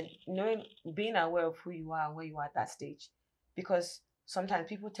 And then being aware of who you are and where you are at that stage. Because sometimes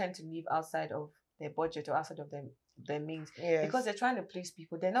people tend to live outside of their budget or outside of their means. Yes. Because they're trying to please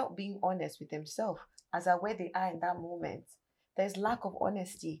people. They're not being honest with themselves as to where they are in that moment. There's lack of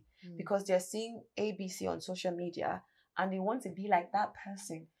honesty because they're seeing ABC on social media and they want to be like that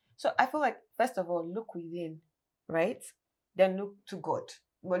person. So I feel like, first of all, look within, right? Then look to God.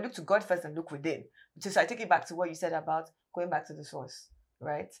 Well, look to God first and look within. So I take it back to what you said about going back to the source,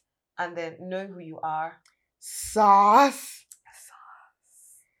 right? And then knowing who you are. Sauce.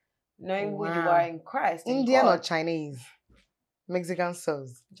 Knowing who you are in Christ. Indian or Chinese? Mexican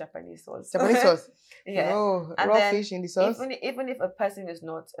sauce. Japanese sauce. Japanese sauce. Yeah. Oh, and raw fish in the sauce. Even if a person is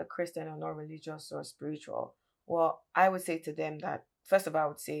not a Christian or not religious or spiritual, well, I would say to them that, first of all, I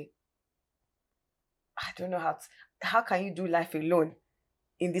would say, I don't know how can you do life alone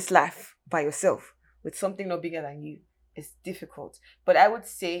in this life by yourself with something no bigger than you? It's difficult. But I would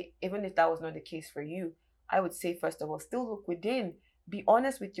say, even if that was not the case for you, I would say, first of all, still look within. Be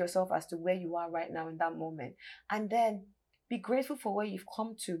honest with yourself as to where you are right now in that moment. And then be grateful for where you've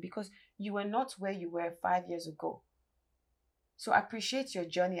come to, because you were not where you were 5 years ago. So appreciate your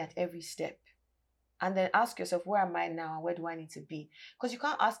journey at every step. And then ask yourself, where am I now and where do I need to be? Because you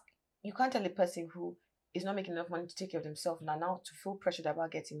can't tell a person who is not making enough money to take care of themselves now to feel pressured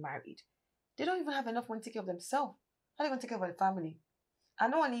about getting married. They don't even have enough money to take care of themselves. How are they going to take care of their family?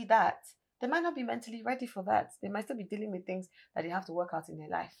 And not only that, they might not be mentally ready for that. They might still be dealing with things that they have to work out in their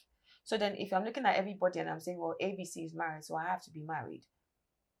life. So then if I'm looking at everybody and I'm saying, well, ABC is married, so I have to be married,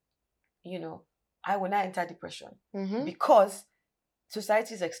 I will not enter depression because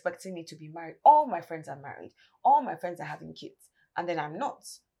society is expecting me to be married. All my friends are married. All my friends are having kids. And then I'm not.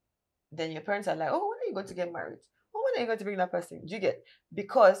 Then your parents are like, oh, when are you going to get married? Oh, when are you going to bring that person? Do you get?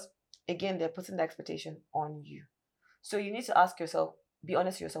 Because, again, they're putting the expectation on you. So you need to ask yourself, be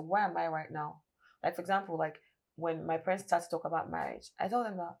honest with yourself, where am I right now? Like, for example, like when my parents start to talk about marriage, I told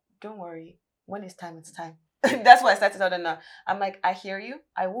them that, don't worry, when it's time, it's time. That's why I started out now. I'm like, I hear you.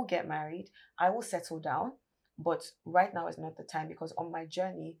 I will get married. I will settle down. But right now is not the time, because on my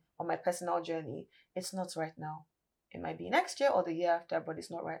journey, on my personal journey, it's not right now. It might be next year or the year after, but it's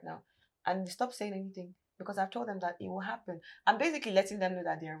not right now. And they stop saying anything because I've told them that it will happen. I'm basically letting them know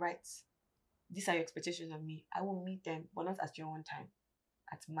that they're right. These are your expectations of me. I will meet them, but not at your own time,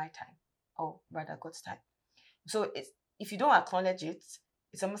 at my time, or rather God's time. So if you don't acknowledge it,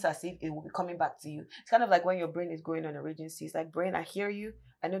 it's almost as if it will be coming back to you. It's kind of like when your brain is going on a raging sea. It's like, brain, I hear you.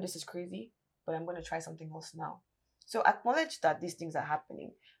 I know this is crazy, but I'm going to try something else now. So acknowledge that these things are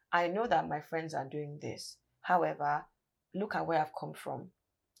happening. I know that my friends are doing this. However, look at where I've come from.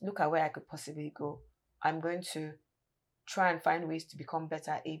 Look at where I could possibly go. I'm going to try and find ways to become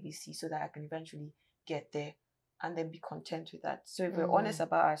better at ABC so that I can eventually get there and then be content with that. So if we're honest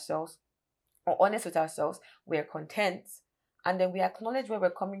about ourselves or honest with ourselves, we're content, and then we acknowledge where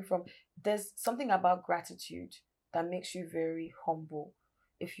we're coming from. There's something about gratitude that makes you very humble.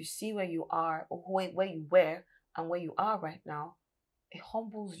 If you see where you are or where you were and where you are right now, it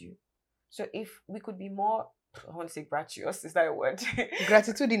humbles you. So if we could be more, I want to say gratuitous, is that a word?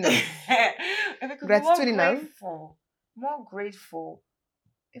 Gratitudinous. If we could be more grateful.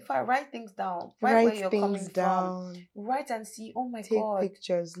 If I write things down, write where you're coming from, write and see, oh my God. Take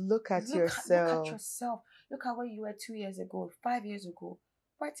pictures, look at yourself. Look at yourself. Look at where you were 2 years ago, 5 years ago.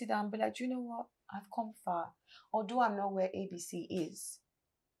 Write it down, be like, do you know what? I've come far. Although I'm not where ABC is,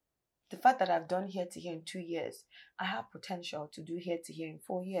 the fact that I've done here to here in 2 years, I have potential to do here to here in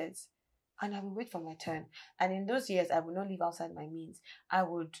 4 years. And I will wait for my turn. And in those years, I will not live outside my means. I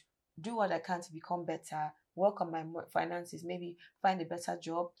would do what I can to become better, work on my finances, maybe find a better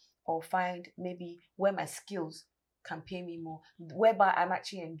job, or find maybe where my skills can pay me more, whereby I'm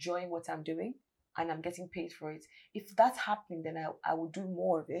actually enjoying what I'm doing and I'm getting paid for it. If that's happening, then I will do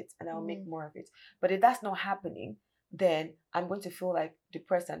more of it and I will make more of it. But if that's not happening, then I'm going to feel like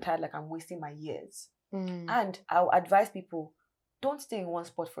depressed and tired, like I'm wasting my years. And I'll advise people, don't stay in one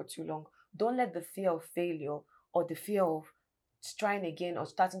spot for too long. Don't let the fear of failure or the fear of trying again or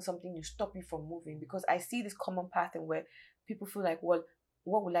starting something new stop you from moving. Because I see this common pattern where people feel like, well,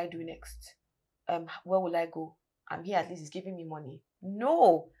 what will I do next? Where will I go? I'm here, at least it's giving me money.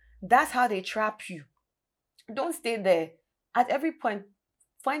 No, that's how they trap you. Don't stay there. At every point,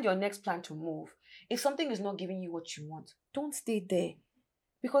 find your next plan to move. If something is not giving you what you want, don't stay there.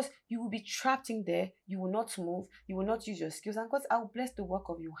 Because you will be trapped in there. You will not move. You will not use your skills. And God, I will bless the work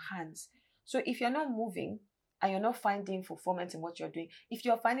of your hands. So if you're not moving and you're not finding fulfillment in what you're doing, if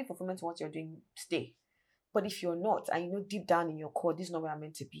you're finding fulfillment in what you're doing, stay. But if you're not, and you know deep down in your core, this is not where I'm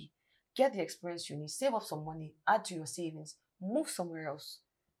meant to be, get the experience you need. Save up some money. Add to your savings. Move somewhere else.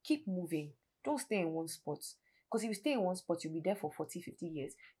 Keep moving. Don't stay in one spot. Because if you stay in one spot, you'll be there for 40, 50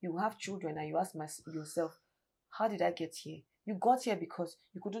 years. You will have children and you ask yourself, how did I get here? You got here because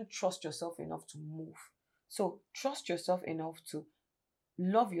you couldn't trust yourself enough to move. So trust yourself enough to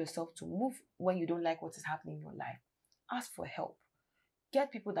love yourself to move when you don't like what is happening in your life. Ask for help.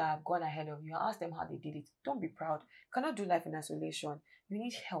 Get people that have gone ahead of you and ask them how they did it. Don't be proud. You cannot do life in isolation. You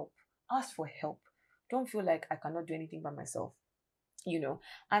need help. Ask for help. Don't feel like I cannot do anything by myself.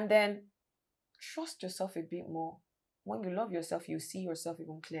 And then trust yourself a bit more. When you love yourself, you see yourself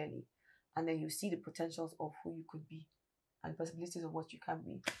even clearly. And then you see the potentials of who you could be and possibilities of what you can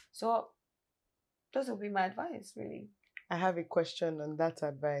be. So those will be my advice, really. I have a question on that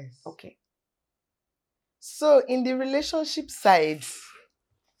advice. Okay. So in the relationship side,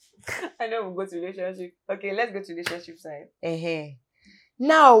 I know we'll go to relationship. Okay, let's go to relationship side.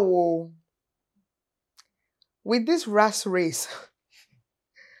 Now, with this rat race,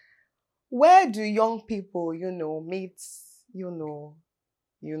 where do young people, meet,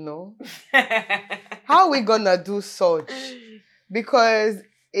 how are we gonna do such? Because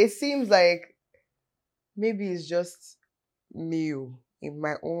it seems like maybe it's just me in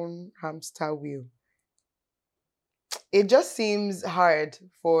my own hamster wheel. It just seems hard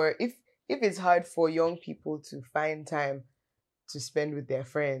if it's hard for young people to find time to spend with their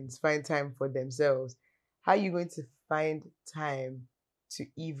friends, find time for themselves, how are you going to find time to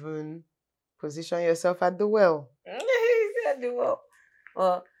even position yourself at the well? At the well.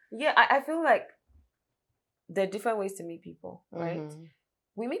 Well, yeah, I feel like there are different ways to meet people, right? Mm-hmm.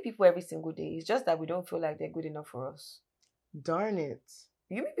 We meet people every single day. It's just that we don't feel like they're good enough for us. Darn it.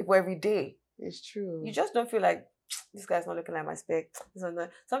 You meet people every day. It's true. You just don't feel like, this guy's not looking like my spec.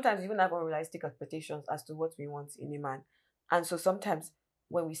 Sometimes we even have unrealistic expectations as to what we want in a man. And so sometimes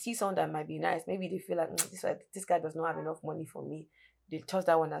when we see someone that might be nice, maybe they feel like, this guy does not have enough money for me. They toss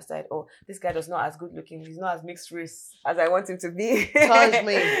that one aside. Or this guy does not as good looking. He's not as mixed race as I want him to be. Touch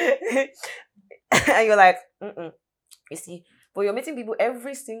me. And you're like, You see, but you're meeting people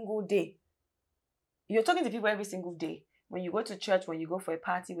every single day. You're talking to people every single day. When you go to church, when you go for a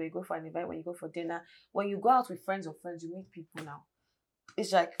party, when you go for an event, when you go for dinner, when you go out with friends or friends, you meet people now.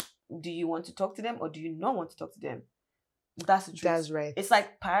 It's like, do you want to talk to them or do you not want to talk to them? That's the truth. That's right. It's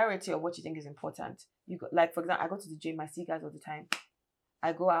like priority of what you think is important. Like, for example, I go to the gym, I see guys all the time.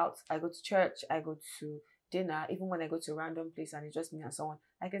 I go out, I go to church, I go to dinner, even when I go to a random place and it's just me and someone,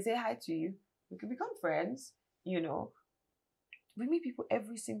 I can say hi to you. We can become friends, you know. We meet people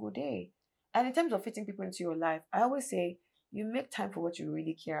every single day. And in terms of fitting people into your life, I always say you make time for what you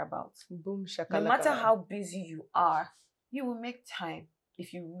really care about. Boom, shakalaka. No matter how busy you are, you will make time.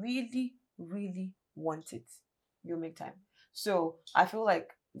 If you really, really want it, you'll make time. So I feel like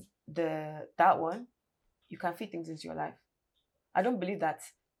that one, you can fit things into your life. I don't believe that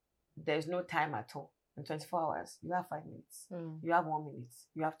there's no time at all. In 24 hours, you have 5 minutes. You have 1 minute.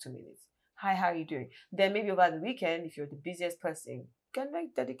 You have 2 minutes. Hi, how are you doing? Then maybe over the weekend, if you're the busiest person, you can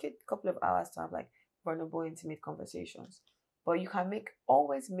like dedicate a couple of hours to have like vulnerable, intimate conversations. But you can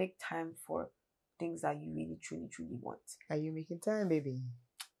always make time for things that you really, truly, truly want. Are you making time, baby?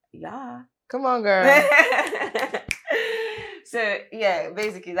 Yeah. Come on, girl. So yeah,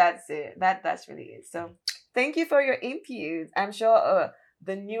 basically that's it. That's really it. So thank you for your input. I'm sure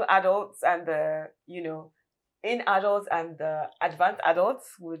the new adults and the in adults and the advanced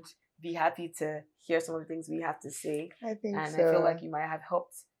adults would be happy to hear some of the things we have to say. I think and so. I feel like you might have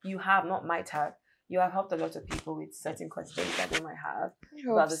helped. You have, not might have. You have helped a lot of people with certain questions that they might have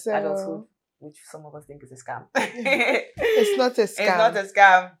about this adulthood, which some of us think is a scam. It's not a scam. It's not a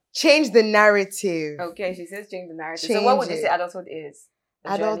scam. Change the narrative. Okay, she says change the narrative. So what would you say adulthood is?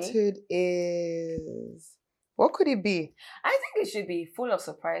 Adulthood is... What could it be? I think it should be full of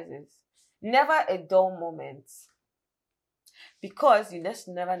surprises. Never a dull moment. Because you just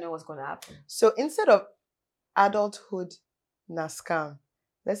never know what's going to happen. So instead of adulthood na scam,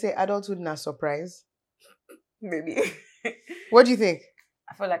 let's say adulthood na surprise. Maybe. What do you think?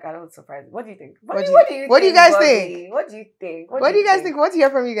 I feel like adulthood surprise. What do you think? What do you guys think? What do you think? What do you guys think? What do you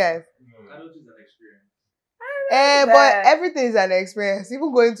hear from you guys? Adulthood is an experience. But everything is an experience.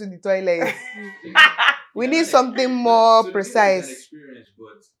 Even going to the toilet. We need something more precise. It's an experience,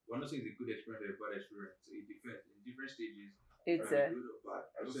 but we're not saying it's a good experience or a bad experience. So it depends. In different stages, it's good or bad.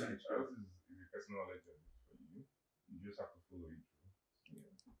 Adulthood is a personal legend for you. You just have to follow it.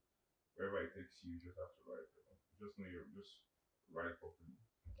 Wherever it takes you, you just have to ride it. Just know you're just ride properly.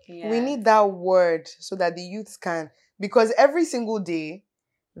 Yeah. We need that word so that the youths can, because every single day,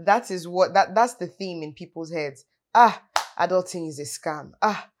 that's the theme in people's heads. Adulting is a scam.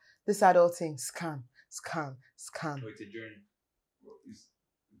 This adulting scam. So it's a journey. Well,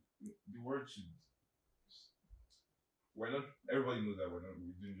 the word should. Everybody knows that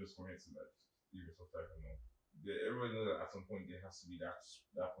we didn't just commit to that. Give yourself time. Everybody knows that at some point there has to be that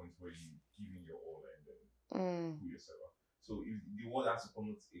point where you give in your all and then pull yourself up. So if the world has to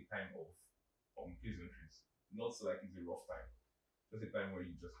come at a time of pleasantries, not like it's a rough time. Just a time where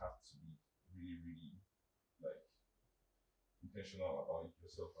you just have to be really, really like intentional about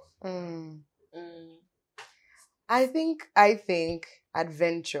yourself. I think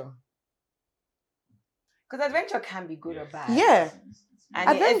adventure. Because adventure can be good or bad. Yeah.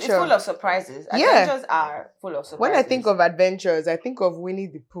 And it's full of surprises. Adventures are full of surprises. When I think of adventures, I think of Winnie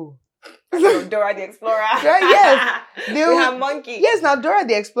the Pooh. Dora the Explorer. Yes. We have monkey. Yes, now Dora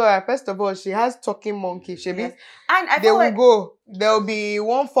the Explorer, first of all, she has talking monkey. Yes. And I they will go. There will be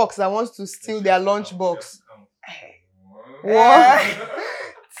one fox that wants to steal their lunchbox. 1,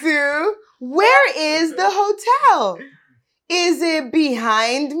 2, where is the hotel? Is it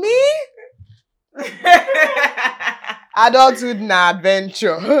behind me? Adulthood na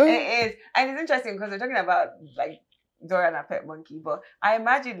adventure. It is. And it's interesting because we're talking about like Dora and a pet monkey, but I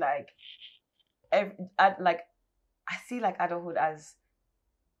imagine I see like adulthood as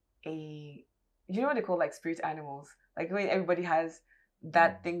what they call like spirit animals, like when everybody has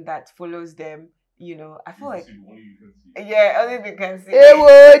that thing that follows them. I feel like only you can see.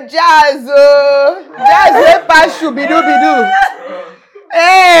 Jazz pass shubidu.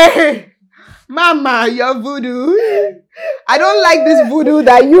 Hey, Mama, your voodoo. I don't like this voodoo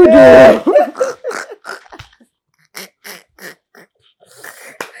that you do.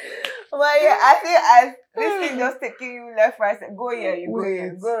 Well, yeah, I think as this thing just taking you left, right, go here, you go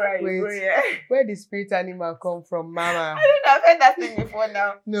here, go right, you go here. Where did spirit animal come from, Mama? I don't know, I've heard that thing before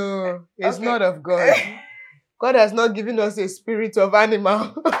now. No, it's not of God. God has not given us a spirit of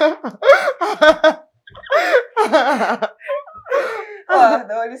animal. Oh,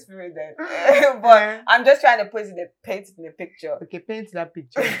 the Holy Spirit then. But I'm just trying to paint it in a picture. Okay, paint that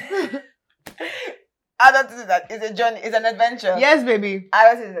picture. Adulthood is a journey, it's an adventure. Yes, baby.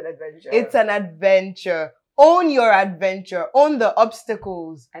 Adulthood is an adventure. It's an adventure. Own your adventure. Own the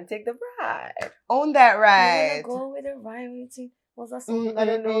obstacles. And take the ride. Own that ride. Go with the ride. What's that song? I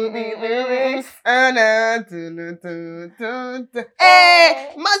don't know the lyrics.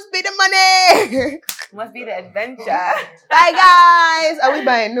 Hey, must be the money. Must be the adventure. Bye, guys. Are we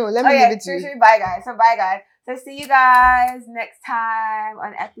buying? No, let me leave it to you. Bye, guys. So, bye, guys. So, see you guys next time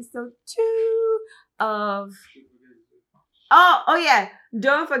on episode 2 of. Oh yeah.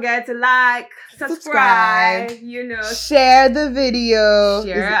 Don't forget to like, subscribe. You know, share the video.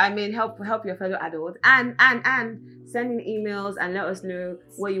 Help your fellow adults and send in emails and let us know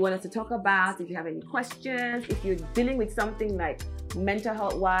what you want us to talk about. If you have any questions, if you're dealing with something like mental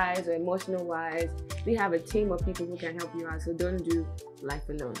health wise or emotional wise, we have a team of people who can help you out. So don't do life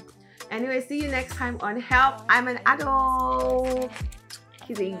alone. Anyway, see you next time on Help. I'm an Adult.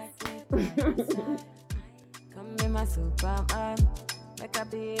 Kisses. Come be my Superman, make I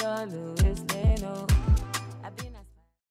be always lay low.